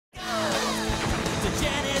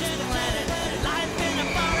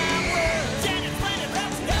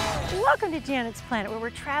Welcome to Janet's Planet, where we're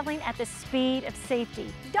traveling at the speed of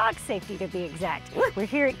safety, dog safety to be exact. We're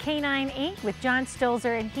here at Canine Inc. with John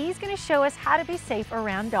Stolzer, and he's going to show us how to be safe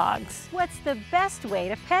around dogs. What's the best way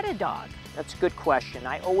to pet a dog? That's a good question.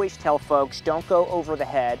 I always tell folks, don't go over the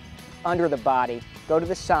head, under the body, go to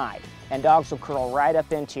the side, and dogs will curl right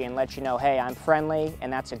up into you and let you know, hey, I'm friendly,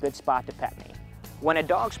 and that's a good spot to pet me. When a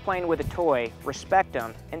dog's playing with a toy, respect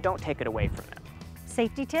them and don't take it away from them.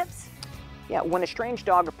 Safety tips? Yeah, when a strange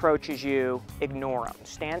dog approaches you, ignore them.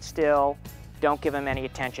 Stand still, don't give them any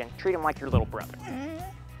attention. Treat them like your little brother.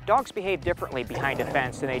 Dogs behave differently behind a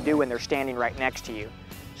fence than they do when they're standing right next to you,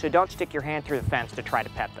 so don't stick your hand through the fence to try to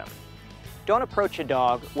pet them. Don't approach a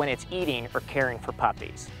dog when it's eating or caring for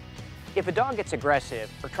puppies. If a dog gets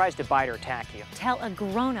aggressive or tries to bite or attack you, Tell a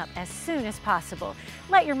grown-up as soon as possible.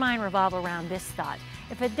 Let your mind revolve around this thought.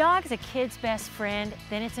 If a dog's a kid's best friend,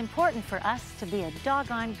 then it's important for us to be a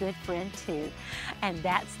doggone good friend too. And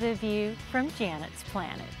that's the view from Janet's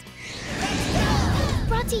Planet.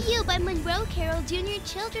 Brought to you by Monroe Carroll Jr.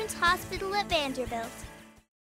 Children's Hospital at Vanderbilt.